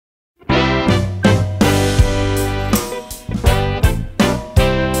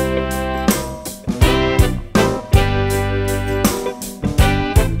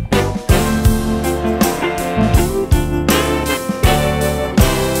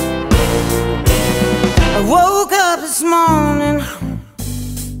woke up this morning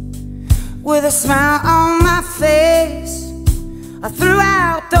with a smile on my face. I threw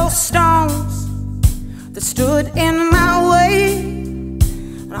out those stones that stood in my way,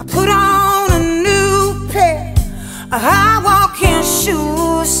 and I put on a new pair of high-walking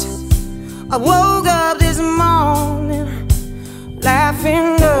shoes. I woke up this morning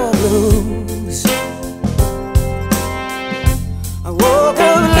laughing the blues. I woke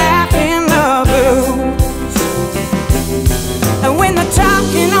up laughing the blues. And when the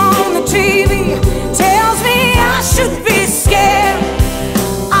talking on the TV tells me I should be scared,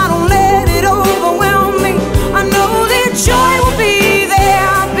 I don't let it overwhelm me. I know that joy will be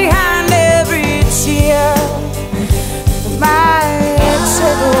there behind every tear. Might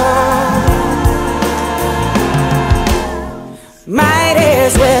take a while, might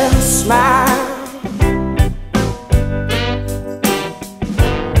as well smile.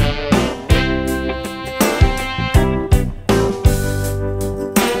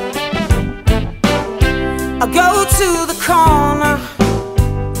 I go to the corner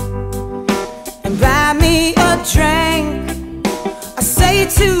and buy me a drink. I say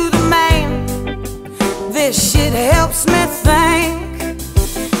to the man, this shit helps me think.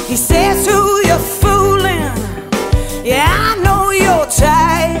 He says, who you fooling? Yeah, I know your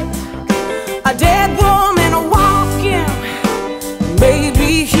type. A dead woman walking,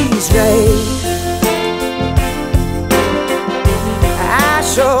 maybe he's right. I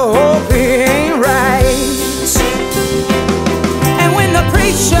sure hope he ain't right. And when the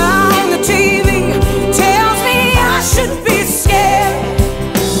preacher on the TV tells me I should be scared,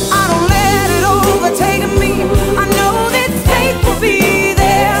 I don't let it overtake me. I know that faith will be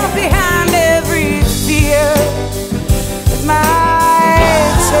there behind every fear. It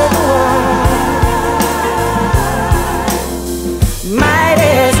might take a while, might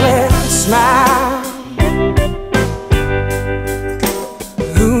as well smile.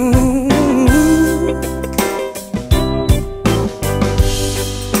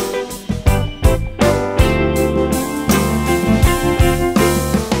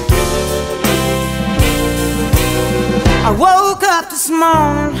 I woke up this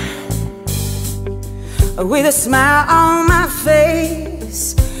morning with a smile on my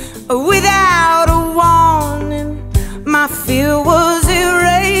face. Without a warning, my fear was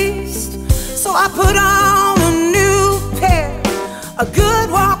erased. So I put on a new pair of good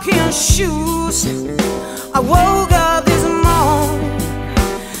walking shoes. I woke up this morning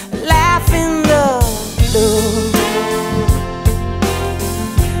laughing the blues,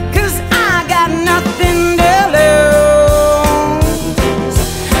 'cause I got nothing to lose.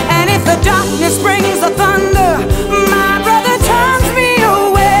 And if the darkness brings the thunder, my brother turns me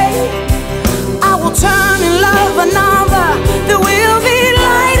away, I will turn and love another. There will be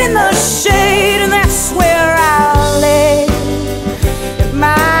light in the shade, and that's where I'll lay. It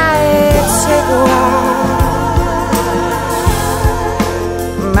might take a while,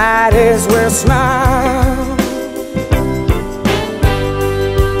 might as well smile.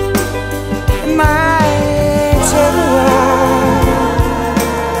 It might take a while,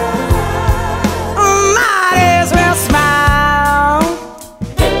 might as well smile.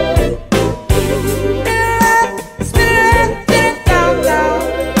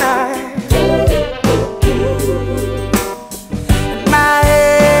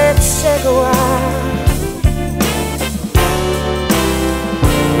 Might take a while,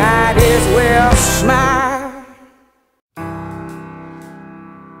 might as well smile.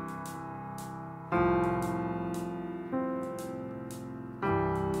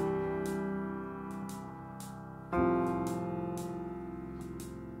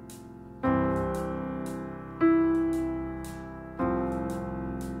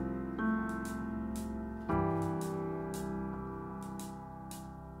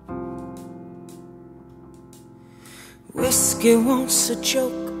 Whiskey wants a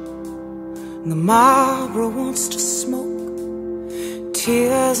joke, and the Marlboro wants to smoke.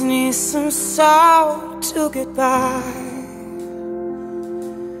 Tears need some salt to get by.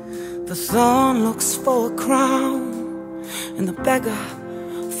 The thorn looks for a crown, and the beggar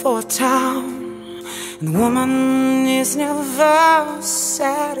for a town, and the woman is never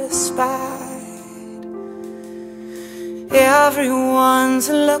satisfied. Everyone's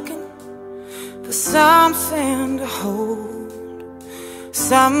looking for something to hold,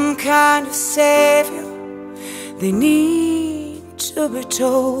 some kind of savior they need to be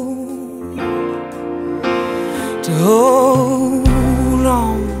told to hold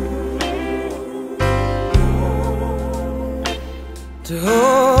on, to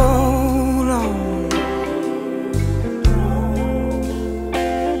hold on.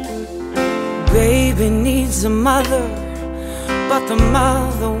 Baby, baby needs a mother, but the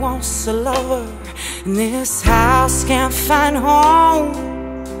mother wants a lover. And this house can't find home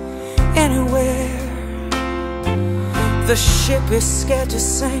anywhere. The ship is scared to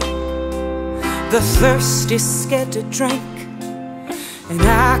sink, the thirsty scared to drink, and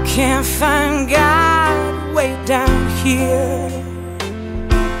I can't find God way down here.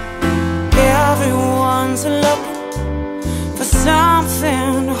 Everyone's looking for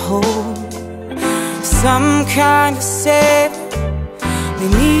something to hold, some kind of saving they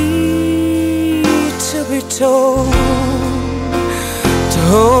need to be told. To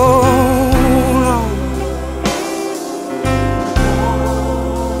hold on,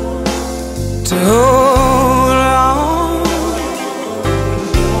 to hold on.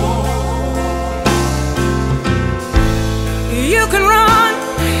 You can run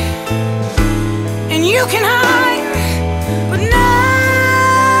and you can hide, but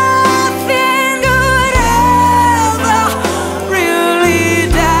nothing good ever really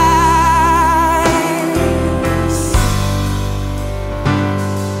dies.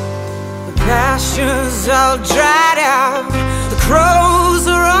 The pastures all dried out, the crows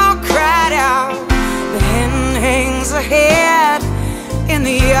are all cried out, the hen hangs her head in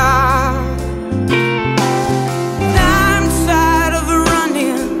the yard. I'm tired of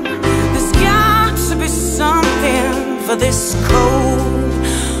running, there's got to be something for this cold,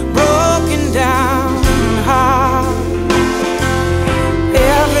 broken down heart.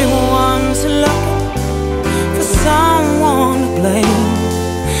 Everyone's looking for someone to blame.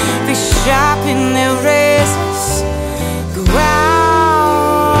 They sharpen their razors, go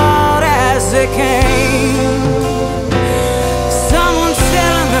out as they came. Someone's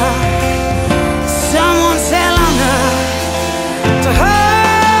telling her to hold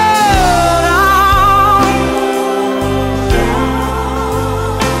on,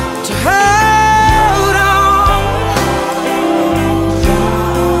 to hold on,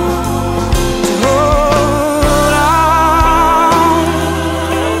 to hold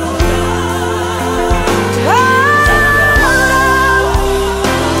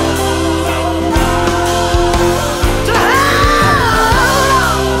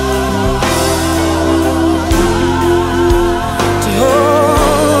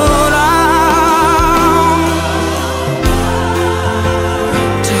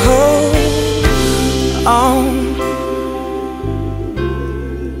on,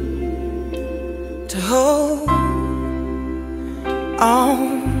 to hold on.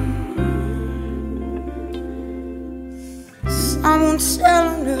 Someone's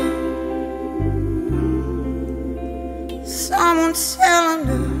telling her, someone's telling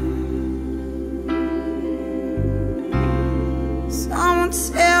her, someone's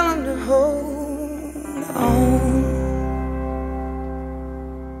telling her, hold on.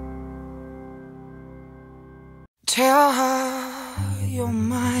 Tell her you're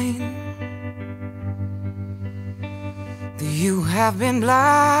mine, that you have been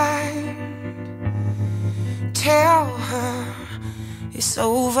blind. Tell her it's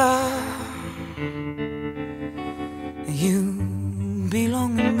over, you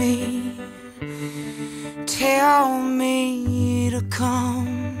belong to me. Tell me to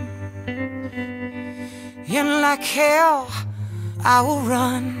come, and like hell I will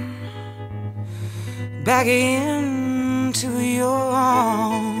run back into your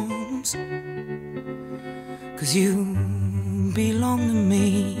arms, 'cause you belong to me.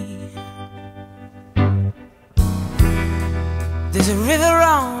 There's a river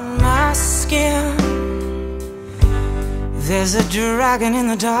on my skin, there's a dragon in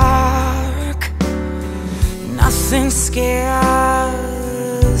the dark. Nothing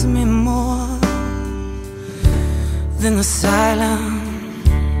scares me more than the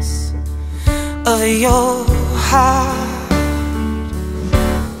silence of your heart.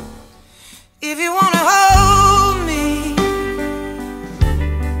 If you wanna hold me,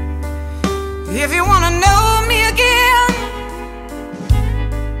 if you wanna know me again,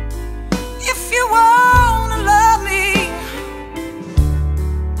 if you wanna love me,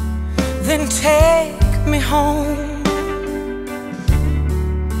 then take me home.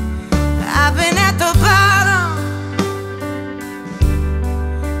 I've been at the bottom,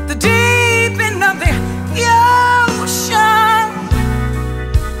 the deep end of the ocean,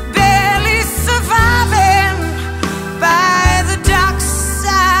 barely surviving by the dark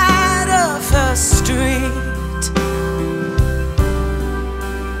side of her street.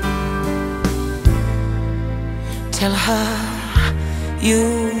 Tell her you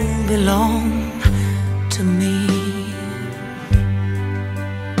belong to me.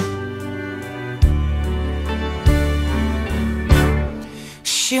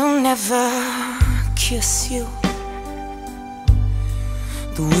 She'll never kiss you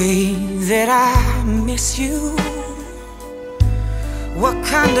the way that I miss you? What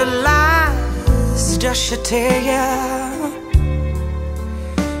kind of lies does she tell you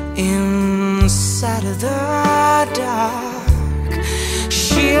inside of the dark?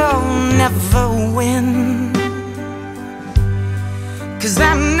 She'll never win, 'cause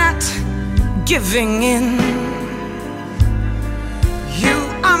I'm not giving in. You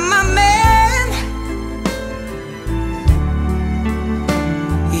are my man,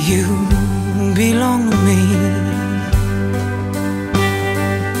 you belong to me.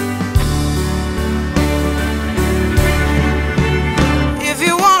 If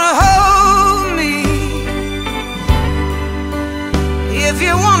you wanna hold me, if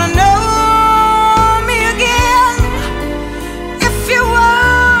you wanna know me again, if you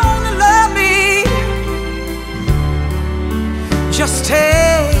wanna love me, just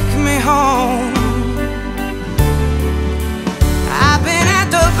take me home. I've been at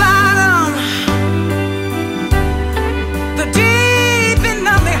the bottom, the deep end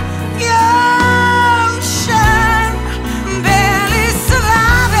of the ocean, barely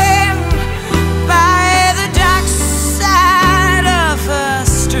surviving by the dark side of a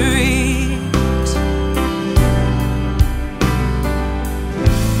street.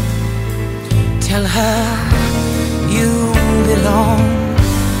 Tell her you belong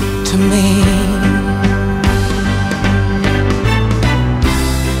to me.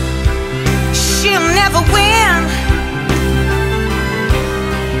 She'll never win,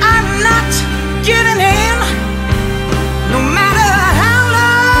 I'm not giving in. No matter how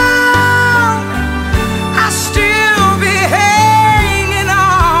long, I'll still be hanging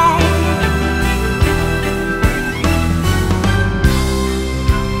on.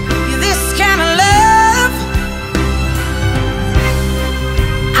 This kind of love,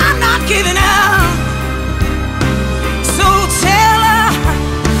 I'm not giving up. So tell her,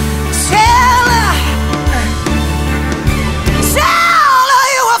 tell her, tell her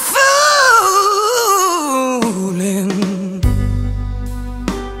you were fooling.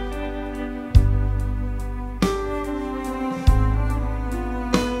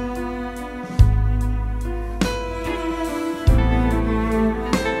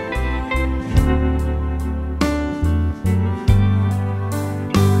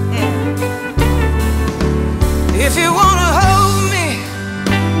 If you wanna hold me,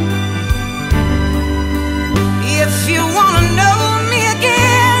 if you wanna know me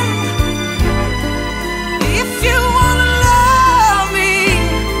again, if you wanna love me,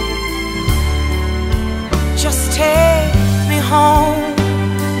 just take me home.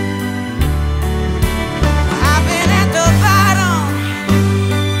 I've been at the bottom,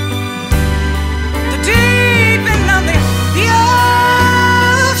 the deep end of the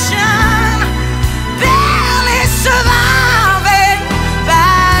ocean, barely surviving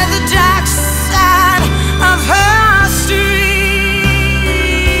by the dark side of her street.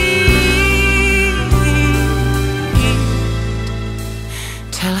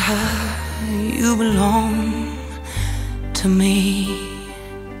 Tell her you belong to me.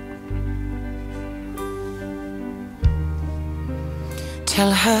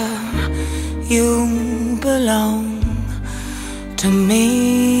 Tell her you belong to me.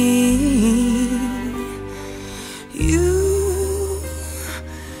 You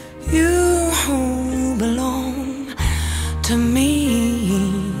belong to me.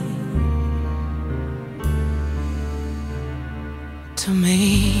 To me.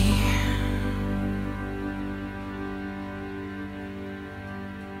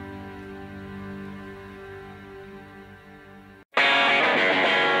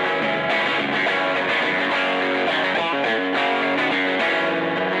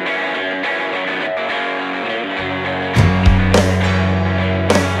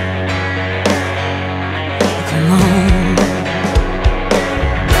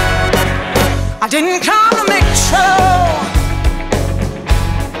 I didn't come to make trouble,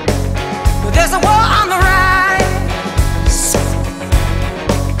 but there's a war on the rise.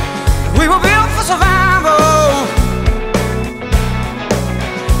 We were built for survival,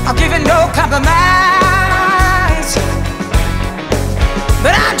 I'll give it no compromise.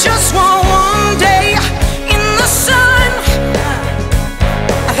 But I just want one day in the sun,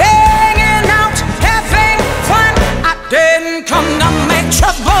 hanging out, having fun. I didn't come to make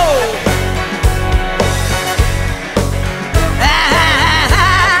trouble.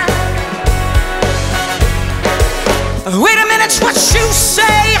 Wait a minute, what you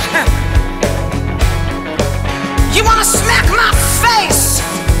say? You wanna smack my face?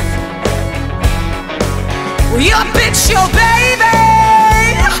 Well, you're a bitch, your baby.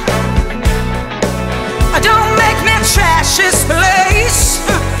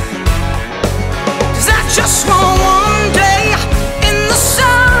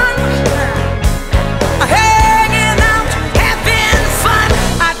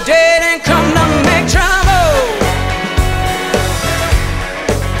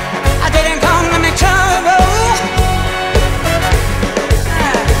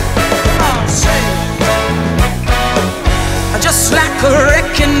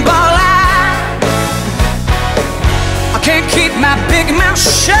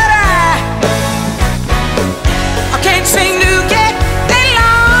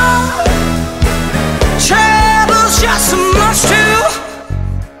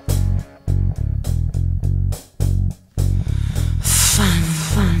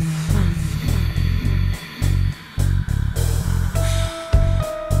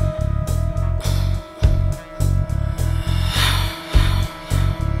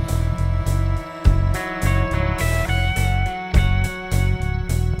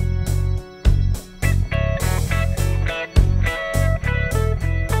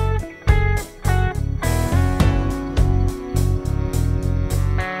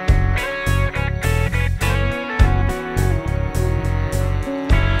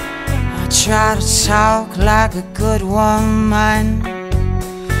 try to talk like a good woman.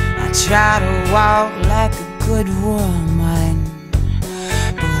 I try to walk like a good woman.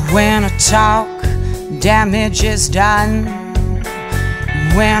 But when I talk, damage is done.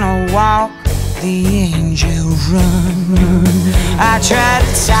 When I walk, the angels run. I try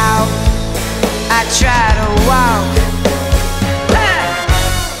to talk, I try to walk.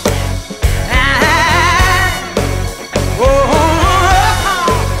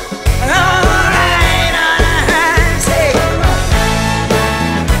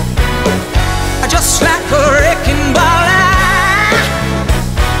 Just like a wrecking ball, I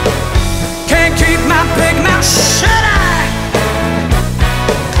can't keep my big mouth shut.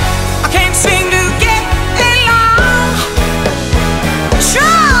 I can't seem to get along.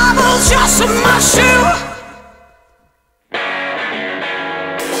 Trouble's just a mushroom.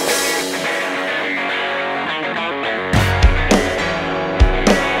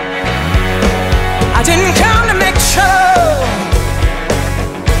 I didn't come to make trouble,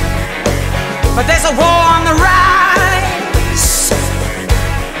 but there's a war on the rise.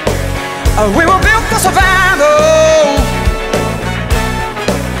 We were built for survival.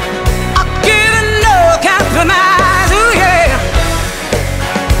 I'll give it no compromise, ooh yeah.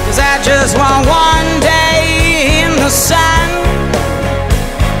 'Cause I just want one day in the sun,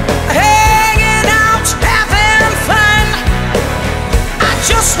 hanging out, having fun. I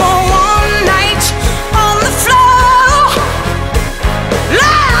just want one night on the floor,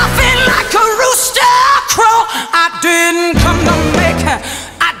 laughing like a rooster crow. I didn't come to make,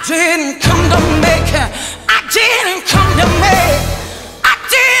 I didn't come to make, I didn't come to make, I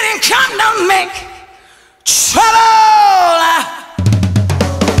didn't come to make trouble.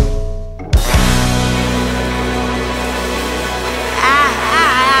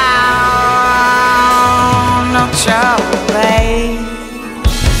 No trouble, babe.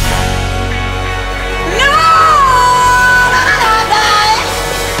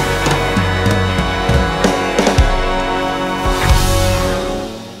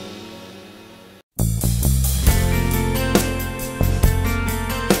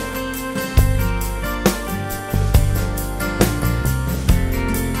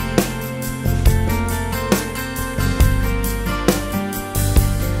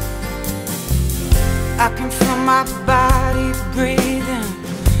 I can feel my body breathing.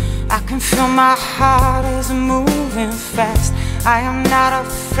 I can feel my heart is moving fast. I am not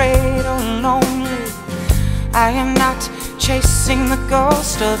afraid or lonely. I am not chasing the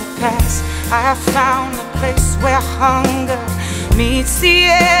ghost of the past. I have found a place where hunger meets the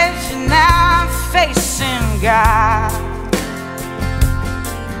edge, and now I'm facing God.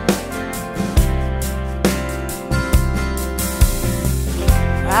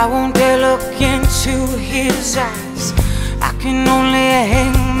 I won't dare look into his eyes. I can only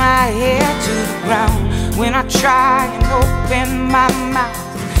hang my head to the ground. When I try and open my mouth,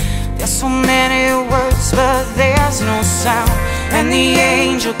 there's so many words but there's no sound. And the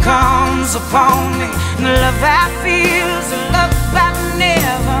angel comes upon me, and the love I feel is a love I've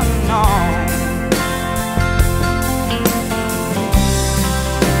never known.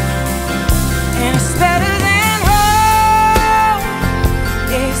 And it's better than home.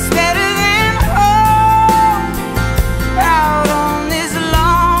 It's better than home. Out on this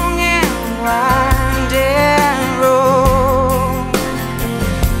long and winding road,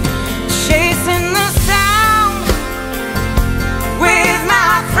 chasing the sound with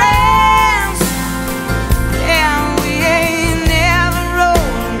my friends, and we ain't never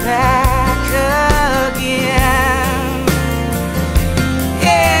rolling back again.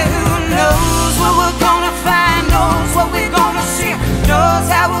 Yeah, who knows what we're gonna find, knows what we're gonna see, knows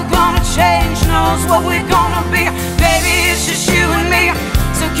how we're gonna change, knows what we're gonna be. Baby, it's just you and me,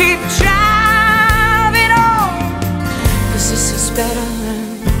 so keep driving on, 'cause this is better than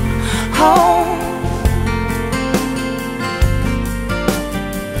home.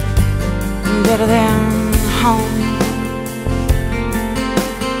 Better than home.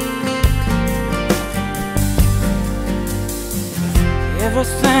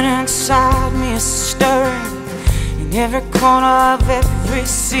 Everything inside me is stirring, in every corner of every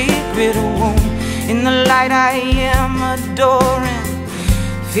secret wound. In the light I am adoring,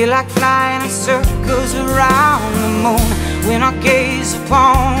 feel like flying in circles around the moon. When I gaze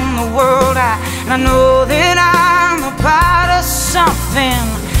upon the world, I know that I'm a part of something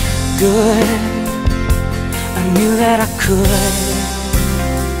good. I knew that I could,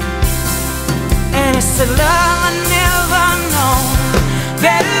 and it's the love I never known.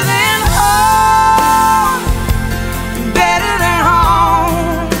 Better than home, better than home.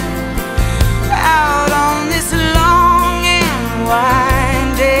 Out on this long and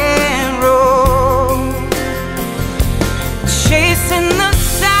winding road.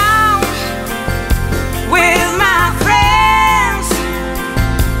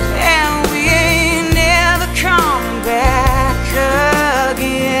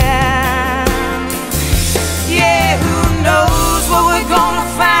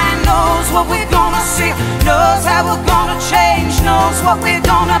 that we're gonna change, knows what we're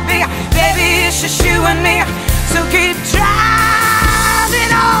gonna be. Baby, it's just you and me, so keep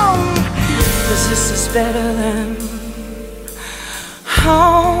driving on, 'cause this is better than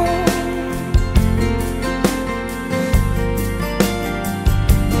home.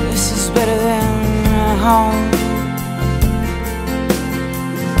 This is better than home.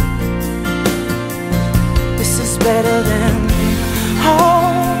 This is better than home.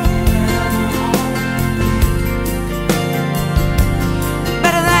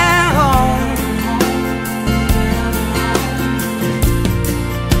 Better than home.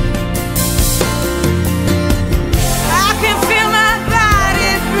 I can feel my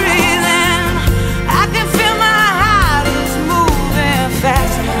body breathing. I can feel my heart is moving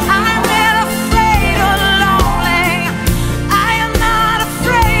fast. I'm not afraid or lonely. I am not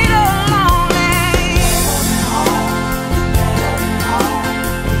afraid or lonely.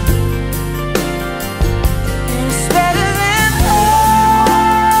 It's better than home.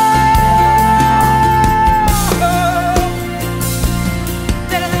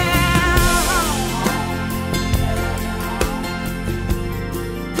 Better than home.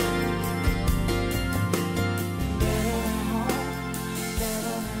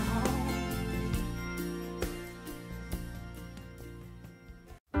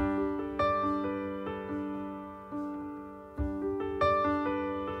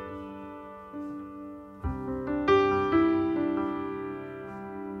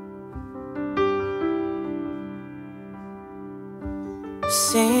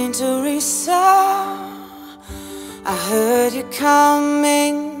 Saint Teresa, I heard you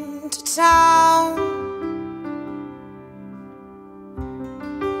coming to town.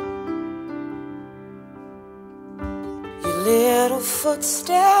 Your little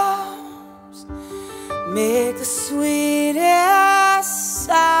footsteps make the sweetest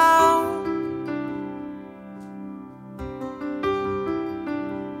sound.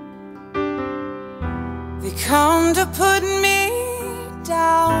 They come to put me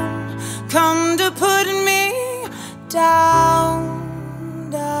down, come to put me down,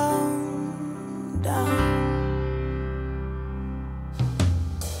 down, down.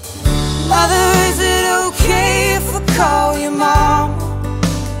 Mother, is it okay if I call you mom?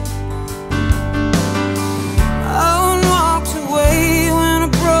 I walked away when I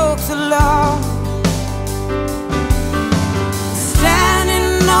broke the law.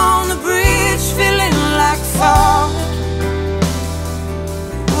 Standing on the bridge, feeling like fall.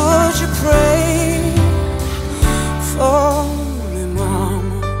 Would you pray for me,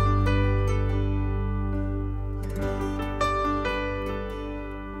 Mama?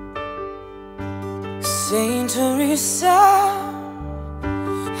 Saint Teresa,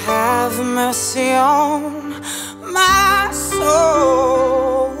 have mercy on my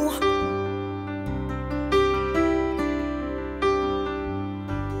soul.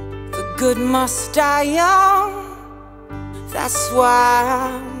 The good must die young, that's why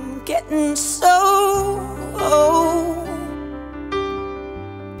I'm getting so old.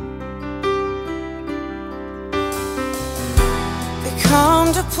 They come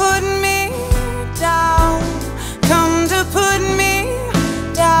to put me down, come to put me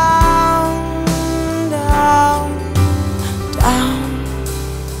down, down, down.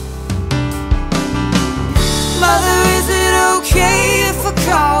 Mother, is it okay if I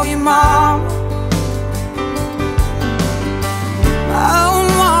call you mom? I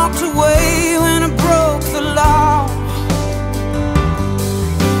walked away when I broke the law.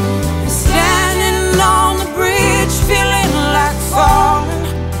 Standing on the bridge, feeling like falling.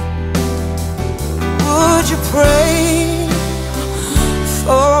 Would you pray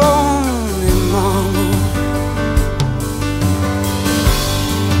for me, Mama?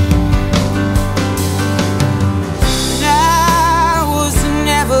 And I was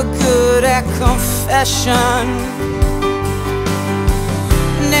never good at confession,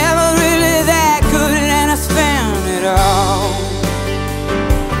 never really that good, and I spent it all.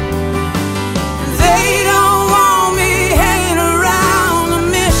 They don't want me hanging around the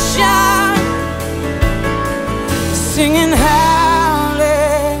mission, singing hallelujah,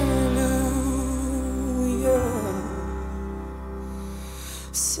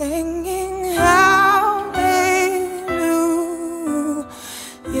 singing hallelujah.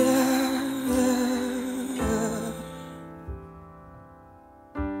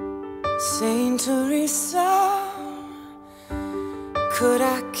 Saint Teresa, could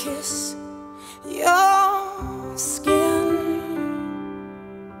I kiss your skin?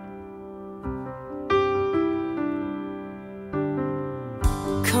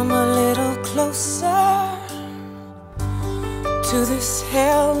 Come a little closer to this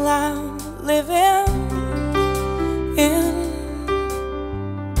hell I'm living. in.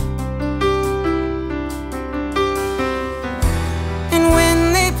 And when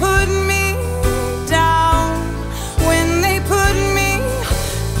they put me down, when they put me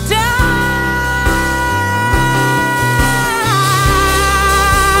down,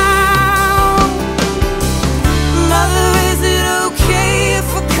 Mother, is it okay if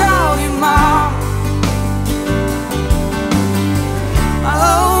I call you Mom? My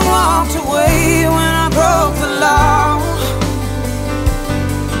own walked away when I broke the law.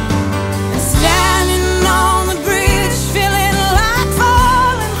 And standing on the bridge, feeling like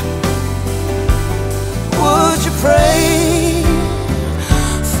falling, would you pray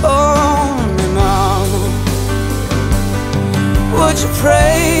for me, Mama? Would you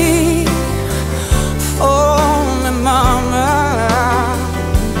pray for me, Mama?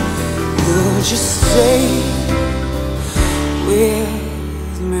 Would you stay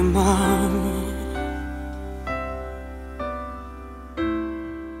with me, Mama?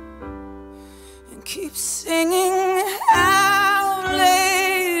 And keep singing hallelujah.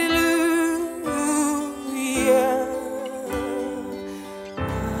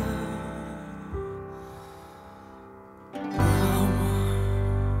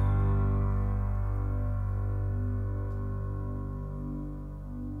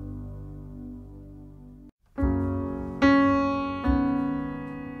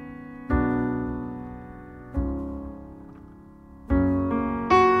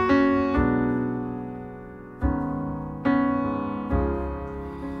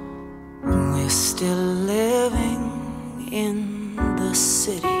 We're still living in the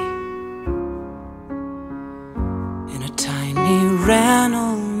city, in a tiny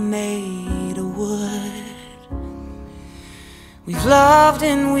rental made of wood. We've loved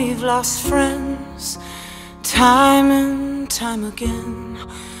and we've lost friends, time and time again,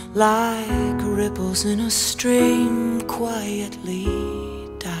 like ripples in a stream quietly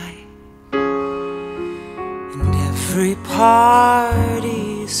die. And every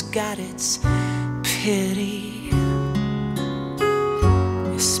party's got its pity,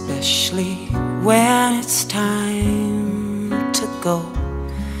 especially when it's time to go.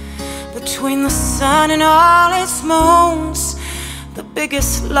 Between the sun and all its moans, the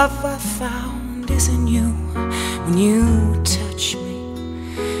biggest love I found is in you. When you touch me,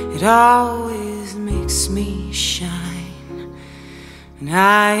 it always makes me shine. And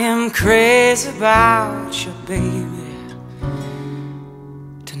I am crazy about you, baby,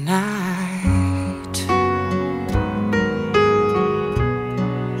 tonight.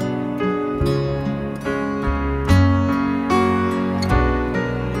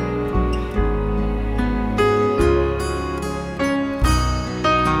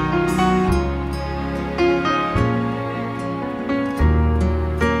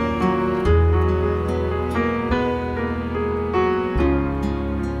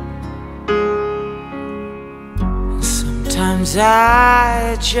 Sometimes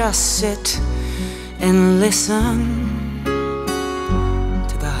I just sit and listen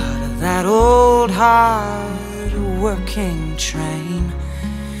to the heart of that old hard-working train.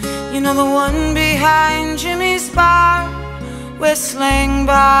 You know, the one behind Jimmy's bar, whistling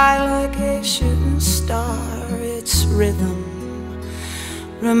by like a shooting star. Its rhythm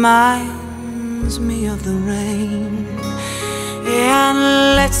reminds me of the rain. And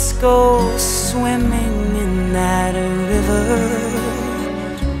let's go swimming in that river.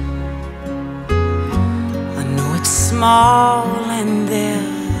 I know it's small and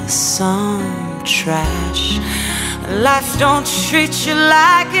there's some trash. Life don't treat you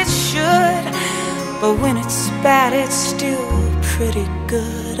like it should, but when it's bad, it's still pretty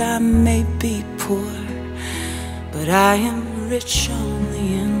good. I may be poor, but I am rich on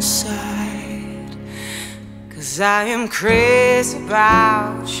the inside. 'Cause I am crazy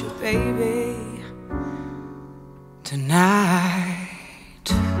about you, baby, tonight.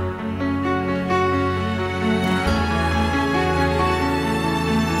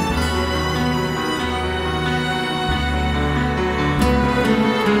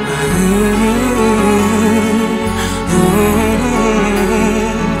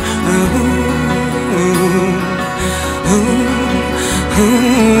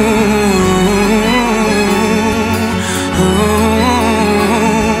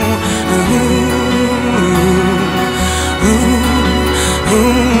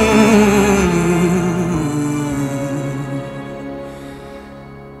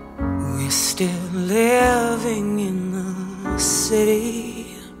 We're still living in the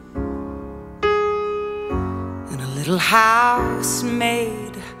city, in a little house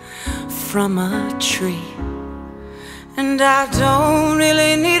made from a tree. And I don't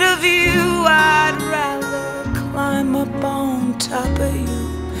really need a view, I'd rather climb up on top of you.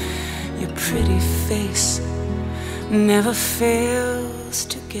 Your pretty face never fails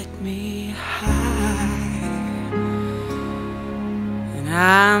to get me high, and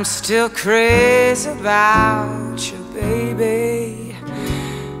I'm still crazy about you, baby,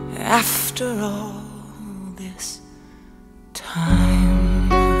 after all this time.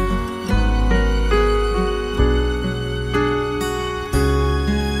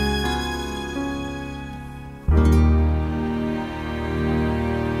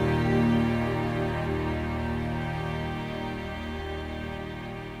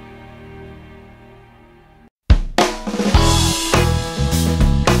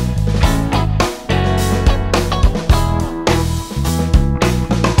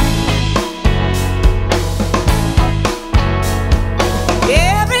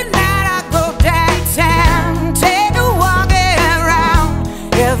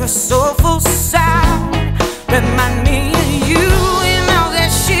 Soulful sound remind me of you, and all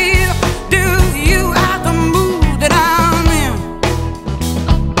that she do. You are the mood that I'm in.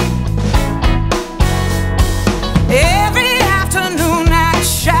 Every afternoon I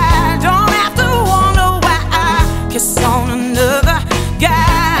try, don't have to wonder why I kiss on another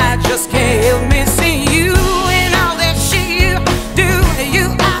guy. Just can't help me see you, and all that she do. You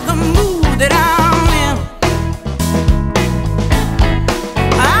are the mood that I'm in.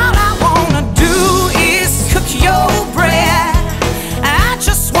 Your bread, I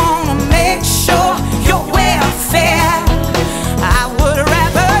just wanna make sure you're welfare. I would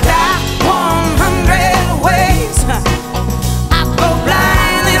rather die 100 ways. I go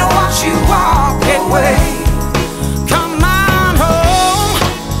blind and watch you walk away. Come on home.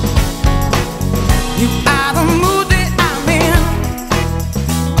 You are the mood that I'm in.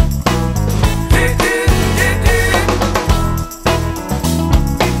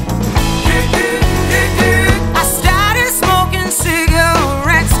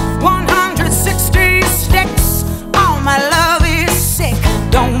 Cigarettes, 160 sticks. All my love is sick.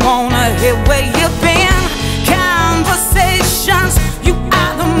 Don't wanna hear where you've been. Conversations, you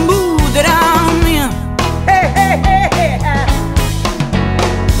are the mood that I'm in. Hey, hey, hey, hey.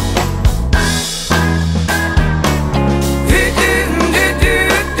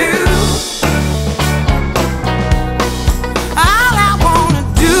 All I wanna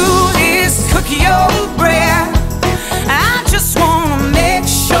do is cook your bread. I just wanna make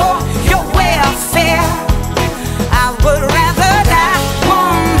sure you're welfare. I would rather die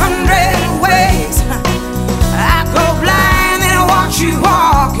 100 ways. I go blind and watch you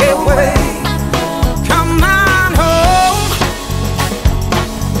walk away. Come on home.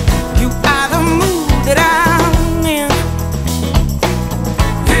 You are the mood that I'm in.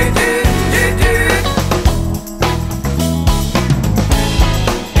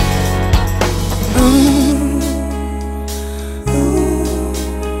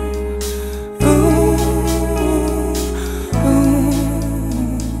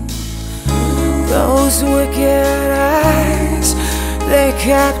 Those wicked eyes, they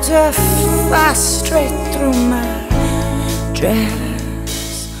kept a fire straight through my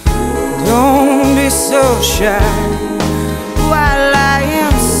dress. Don't be so shy while I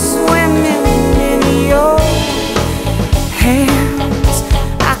am swimming in your hands.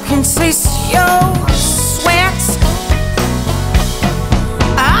 I can taste your sweat.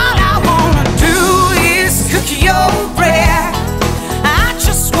 All I wanna do is cook your bread. I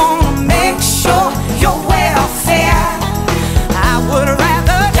just wanna make sure your welfare. I would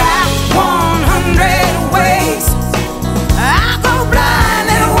rather die 100 ways. I go blind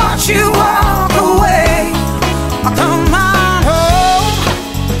and watch you walk away. Come on home.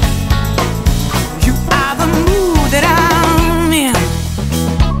 You are the mood that I'm in.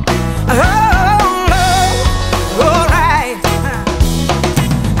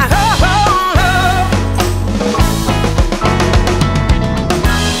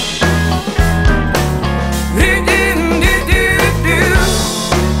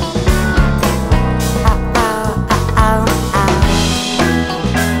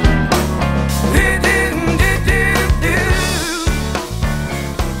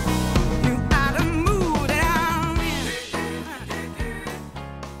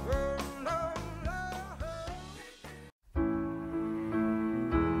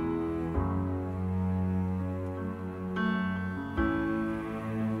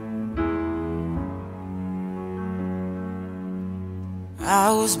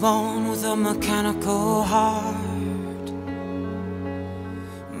 I was born with a mechanical heart,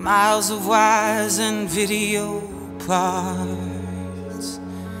 miles of wires and video parts.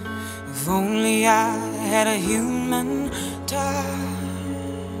 If only I had a human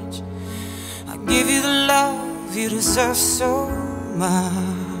touch, I'd give you the love love, you deserve so much.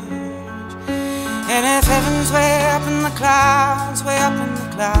 And if heaven's way up in the clouds, way up in the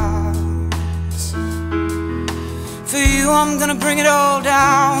clouds, for you I'm gonna bring it all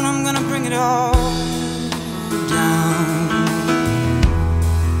down, I'm gonna bring it all down.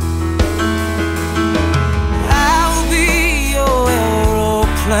 I'll be your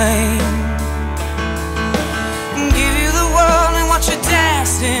aeroplane, give you the world and watch you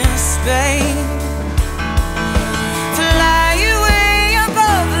dance in Spain, fly you way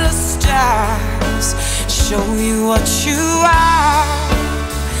above the stars, show you what you are,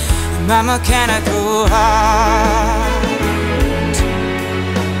 my mechanical heart.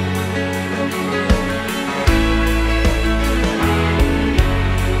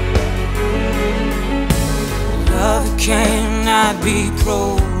 Love cannot be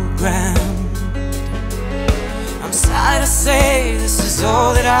programmed. I'm sorry to say this is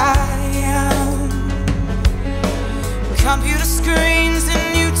all that I am. Computer screens and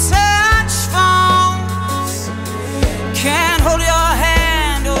new touch phones can't hold your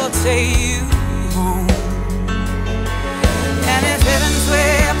hand or take you home. And if heaven's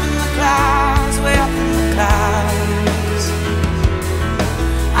way up in the clouds, way up in the clouds,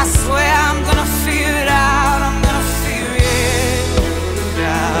 I swear I'm gonna figure it out, I'm gonna figure it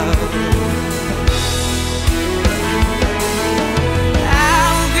out.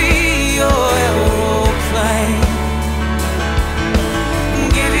 I'll be your aeroplane,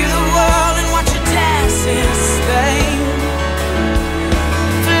 give you the world and watch you dance in Spain,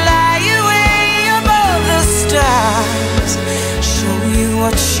 fly you way above the stars, show you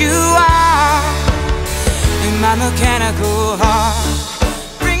what you are in my mechanical heart.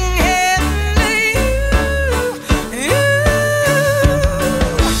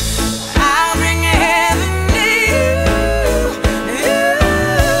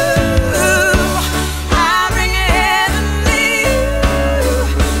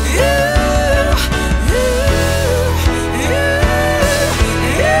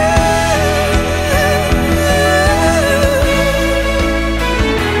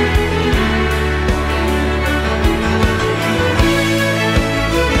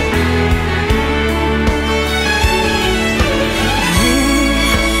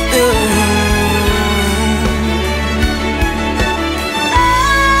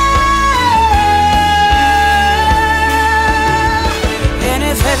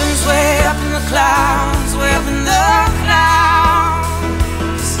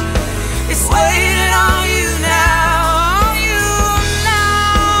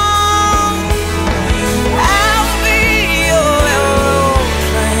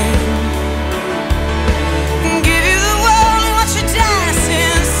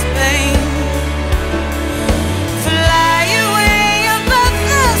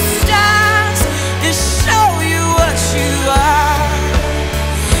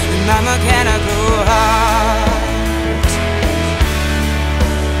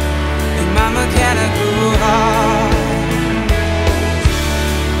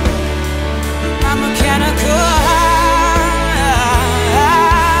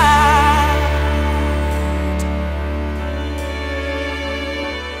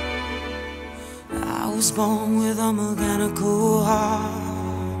 Born with a mechanical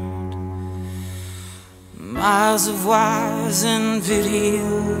heart, miles of wires and video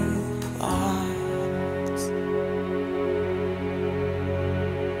parts.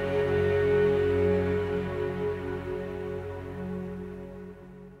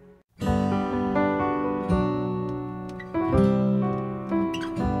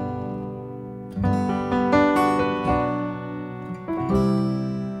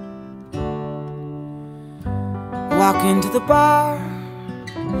 Walk into the bar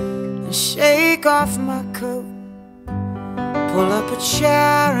and shake off my coat, pull up a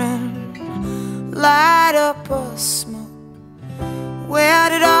chair and light up a smoke. Where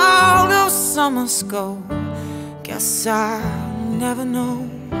did all those summers go? Guess I'll never know.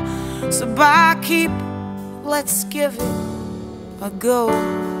 So barkeep, let's give it a go.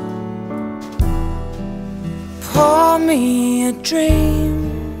 Pour me a dream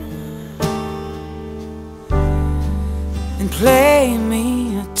and play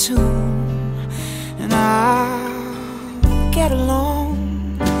me a tune, and I'll get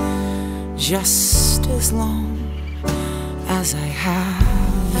along just as long as I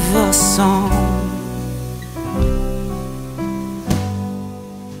have a song.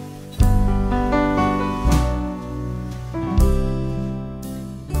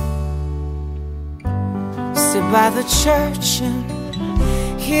 Sit by the church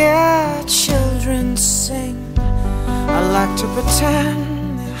and hear children sing. I like to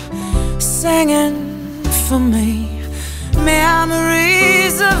pretend they're singing for me.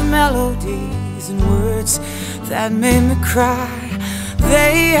 Memories of melodies and words that made me cry.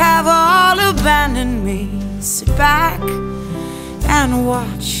 They have all abandoned me. Sit back and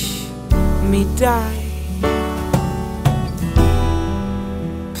watch me die.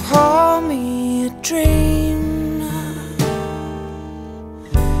 Pour me a dream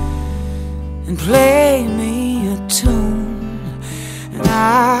and play me a tune, and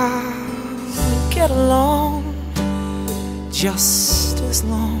I will get along just as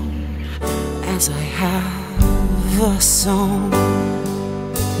long as I have a song.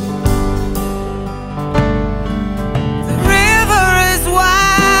 The river is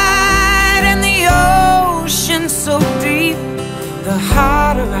wide and the ocean so deep. The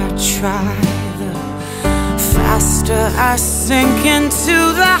harder I try, the faster I sink into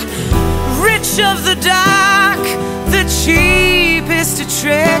the rich of the dark, the cheapest of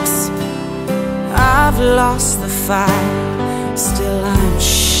tricks. I've lost the fight, still I'm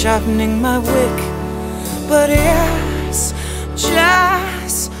sharpening my wick, but it's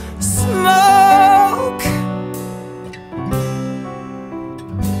just smoke,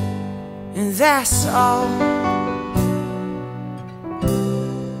 and that's all.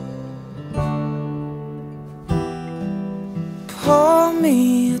 Pour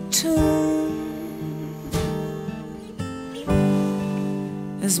me a tune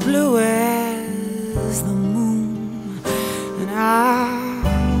as blue as the moon, and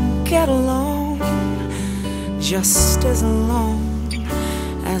I'll get along just as long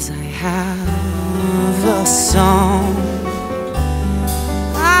as I have a song.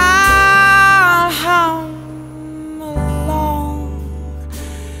 I'll hum along,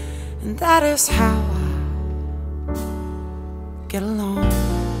 and that is how I get along.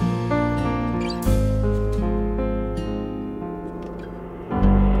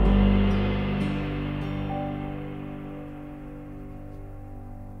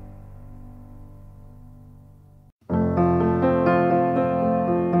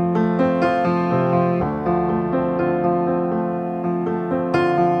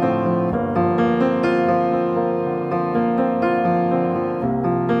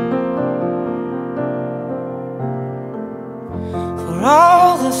 For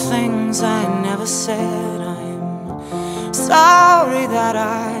all the things I never said, I'm sorry that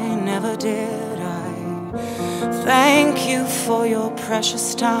I never did. I thank you for your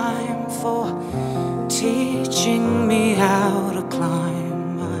precious time, for teaching me how to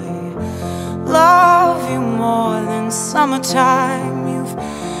climb. I love you more than summertime. You've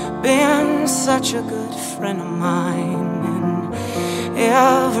been such a good friend of mine, and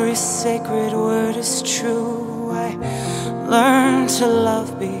every sacred word is true. I learned to love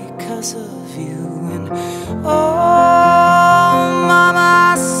because of you. And oh, Mama,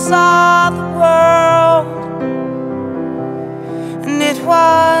 I saw the world, and it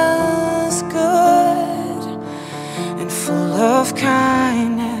was good and full of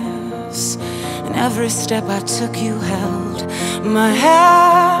kindness. And every step I took, you held my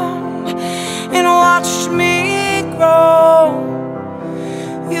hand and watched me grow.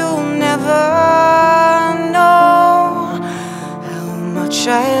 You'll never know how much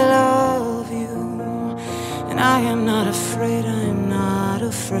I love you, and I am not afraid, I'm not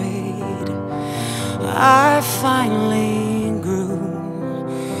afraid. I finally grew.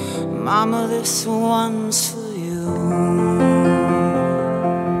 Mama, this one's for you.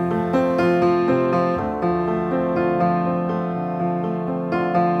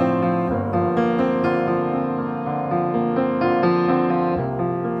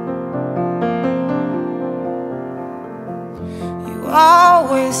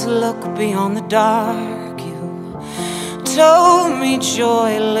 Always look beyond the dark. You told me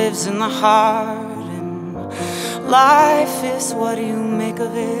joy lives in the heart, and life is what you make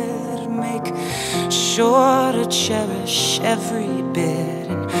of it. Make sure to cherish every bit.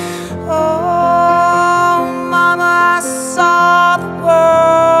 And oh, Mama, I saw the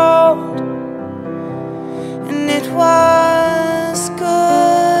world, and it was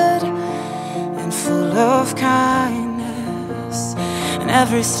good and full of kindness.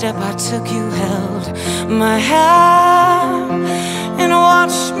 Every step I took, you held my hand and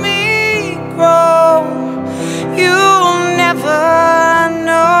watched me grow. You'll never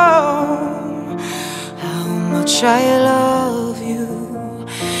know how much I love you,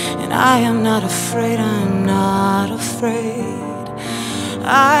 and I am not afraid, I'm not afraid.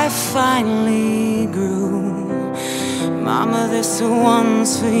 I finally grew. Mama, this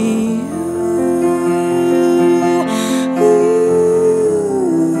one's for you.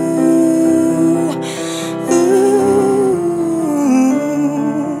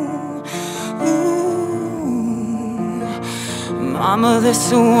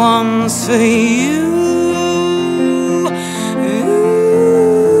 this one's for you.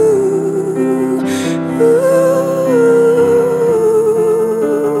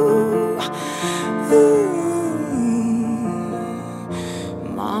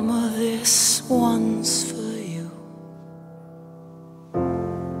 Mama, this one's for you.